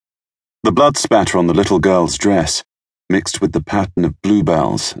The blood spatter on the little girl's dress mixed with the pattern of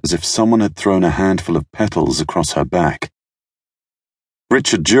bluebells as if someone had thrown a handful of petals across her back.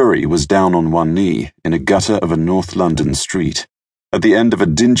 Richard Jury was down on one knee in a gutter of a North London street, at the end of a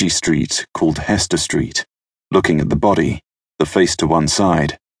dingy street called Hester Street, looking at the body, the face to one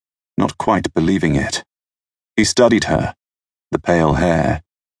side, not quite believing it. He studied her, the pale hair,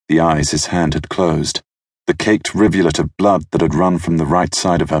 the eyes his hand had closed, the caked rivulet of blood that had run from the right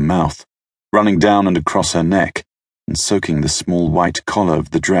side of her mouth, running down and across her neck, and soaking the small white collar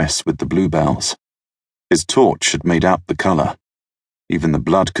of the dress with the bluebells. His torch had made out the colour. Even the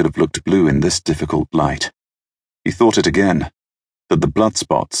blood could have looked blue in this difficult light. He thought it again, that the blood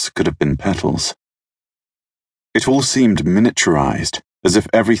spots could have been petals. It all seemed miniaturized, as if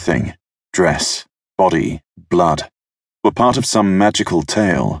everything, dress, body, blood, were part of some magical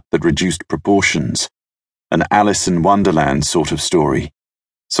tale that reduced proportions, an Alice in Wonderland sort of story,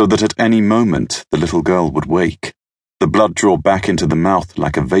 so that at any moment the little girl would wake, the blood draw back into the mouth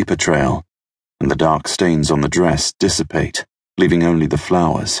like a vapor trail, and the dark stains on the dress dissipate, leaving only the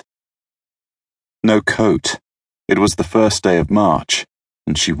flowers. No coat. It was the first day of March,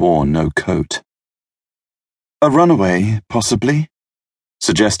 and she wore no coat. "A runaway, possibly?"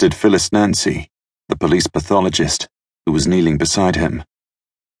 suggested Phyllis Nancy, the police pathologist, who was kneeling beside him.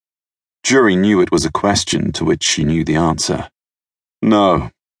 Jury knew it was a question to which she knew the answer.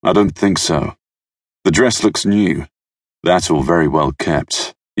 "No, I don't think so. The dress looks new. That's all very well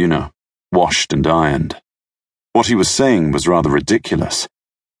kept, you know, washed and ironed." What he was saying was rather ridiculous,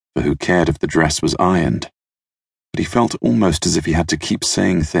 for who cared if the dress was ironed? But he felt almost as if he had to keep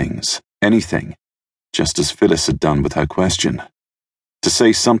saying things, anything, just as Phyllis had done with her question. To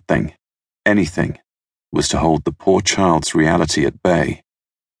say something, anything, was to hold the poor child's reality at bay.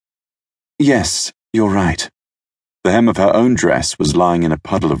 "Yes, you're right." The hem of her own dress was lying in a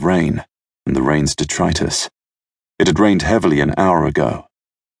puddle of rain, and the rain's detritus. It had rained heavily an hour ago.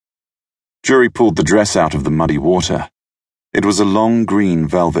 Jury pulled the dress out of the muddy water. It was a long green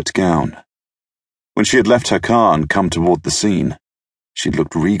velvet gown. When she had left her car and come toward the scene, she'd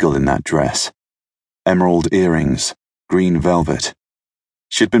looked regal in that dress. Emerald earrings, green velvet.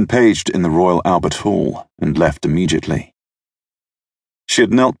 She had been paged in the Royal Albert Hall and left immediately. She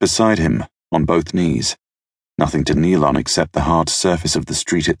had knelt beside him, on both knees, nothing to kneel on except the hard surface of the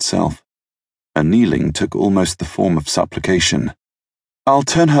street itself. Her kneeling took almost the form of supplication. "I'll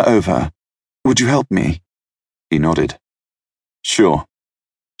turn her over. Would you help me?" He nodded. Sure.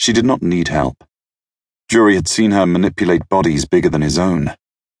 She did not need help. Jury had seen her manipulate bodies bigger than his own,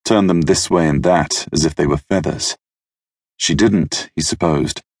 turn them this way and that as if they were feathers. She didn't, he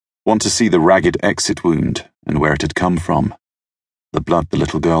supposed, want to see the ragged exit wound and where it had come from, the blood the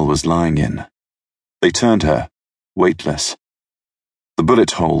little girl was lying in. They turned her, weightless. The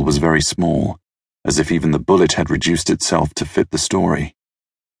bullet hole was very small, as if even the bullet had reduced itself to fit the story.